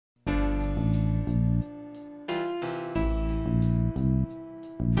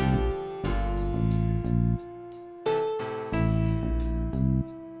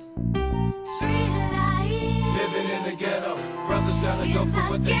gotta go for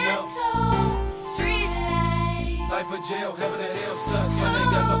what they know. Life of jail, heaven and hell stuck, and they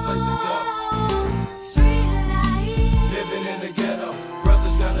got no place to go. Living in the ghetto,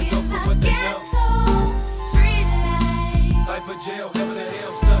 brothers gotta go for what they know. Life of jail, heaven and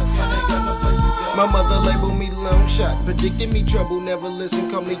hell stuck, and they got no place to go. My mother labeled me long shot, predicted me trouble, never listened,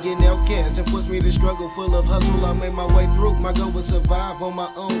 called me an outcast, and forced me to struggle. Full of hustle, I made my way through. My goal was survive on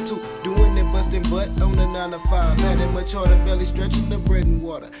my own too, doing it busting butt on the 9 to 5. Had it much harder, barely stretching the bread and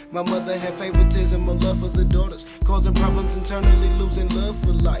water. My mother had favoritism, a love for the daughters, causing problems internally, losing love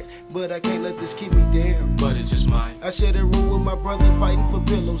for life. But I can't let this keep me down. But it's just mine. I shared a room with my brother, fighting for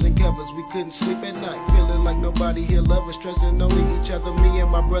pillows and covers. We couldn't sleep at night, feeling like nobody here loved us, stressing only each other. Me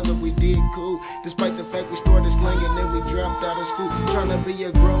and my brother, we did cool, despite the fact we started slinging, then we dropped out of school. Trying to be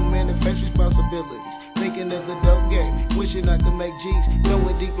a grown man and face responsibilities, thinking of the dope game, wishing I could make G's.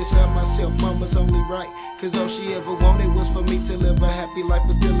 Knowing deep inside myself, mama's only right, cause all she ever wanted was for me to live a happy life,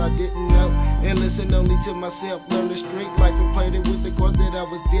 but still I didn't know. And listen only to myself, learn the street life and played it with the course that I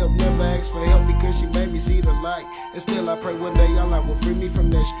was dealt. Never asked for help because she made me see the light, and still I pray one day Allah will free me from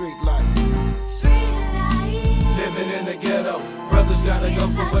that street life. Living in the ghetto, brothers gotta go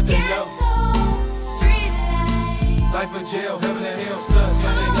for what they know. Life of jail, heaven and hell stuck,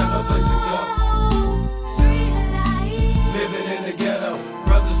 and they got no place to go. Living in the ghetto,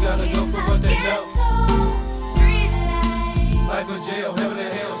 brothers gotta go for what they know. Life of jail, heaven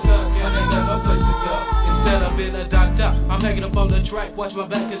and hell stuck, and they got no place to go. Instead of being a doctor, I'm hanging up on the track. Watch my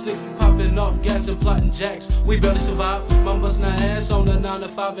back, cause niggas be popping off gas and plotting jacks. We barely survive. Mom bustin' her ass on the 9 to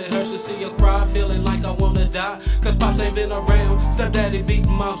 5. It hurts to see her cry, feeling like I wanna die. Cause pops ain't been around. Stepdaddy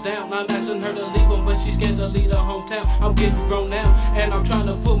beating moms down. I'm asking her to leave him, but she's scared to leave her hometown. I'm getting grown now, and I'm trying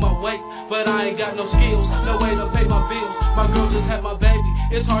to pull my weight, but I ain't got no skills, no way to pay my bills. My girl just had my baby.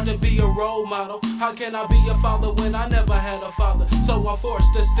 It's hard to be a role model. How can I be a father when I never had a father? So I'm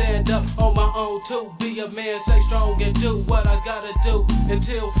forced to stand up on my own too. Be a man, stay strong and do what I gotta do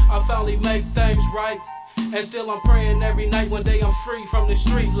until I finally make things right. And still I'm praying every night, one day I'm free from the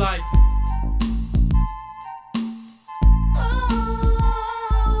street life.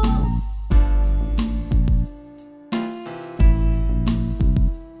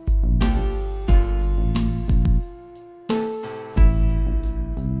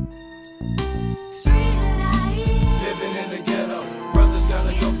 Living in the ghetto, brothers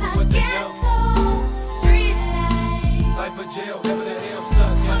gotta go for what they know. Life of jail, heaven and hell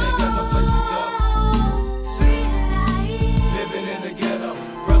stuck, and they got no place to go. Living in the ghetto,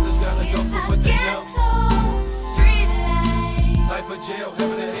 brothers gotta go for what they know. Life of jail,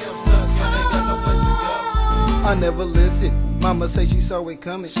 heaven and hell stuck, and they got no place to go. I never listened. Mama say she saw it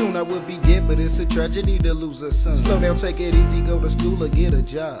coming. Soon I would be dead, but it's a tragedy to lose a son. Slow down, take it easy, go to school or get a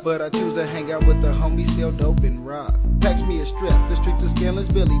job. But I choose to hang out with the homies, sell dope and rob. Packs me a strap, the streets of scandalous,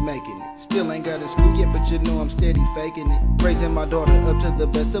 Billy making it. Still ain't got a school yet, but you know I'm steady faking it. Raising my daughter up to the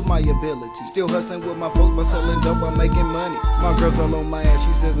best of my ability. Still hustling with my folks by selling dope, I'm making money. My girl's all on my ass,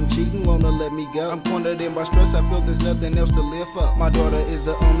 she says I'm cheating, wanna let me go. I'm cornered in by stress, I feel there's nothing else to live for. My daughter is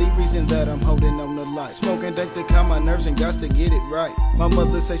the only reason that I'm holding on to life. Smoking dank to calm my nerves and got to get it right. My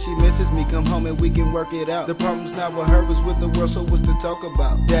mother says she misses me, come home and we can work it out. The problem's not with her, it's with the world, so what's to talk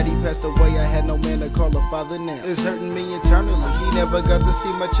about? Daddy passed away, I had no man to call a father now. It's hurting me internally, he never got to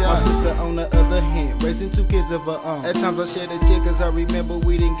see my child. My sister on the other hand, raising 2 kids of her own. At times I shed a tear cause I remember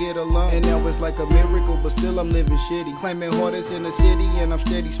we didn't get along. And now it's like a miracle, but still I'm living shitty. Claiming hardest in the city and I'm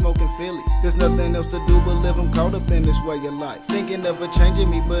steady smoking Phillies. There's nothing else to do but live, I'm caught up in this way of life. Thinking of her changing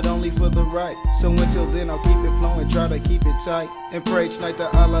me, but only for the right. So until then I'll keep it flowing, try to keep it tight. And pray each night to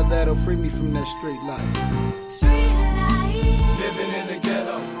Allah that'll free me from that street life. Living in the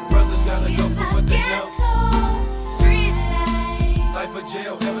ghetto, brothers gotta go for what they know. Life of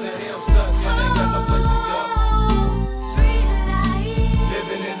jail, heaven and hell stuck, and they got no place to go.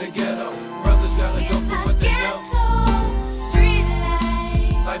 Living in the ghetto, brothers gotta go for what they know.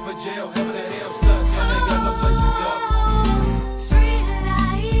 Life of jail, heaven and hell stuck, and they got no place to go.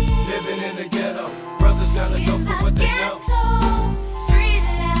 Living in the ghetto, brothers gotta go for what they know.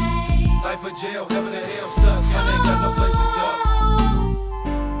 Life of jail, heaven and hell stuck, and they got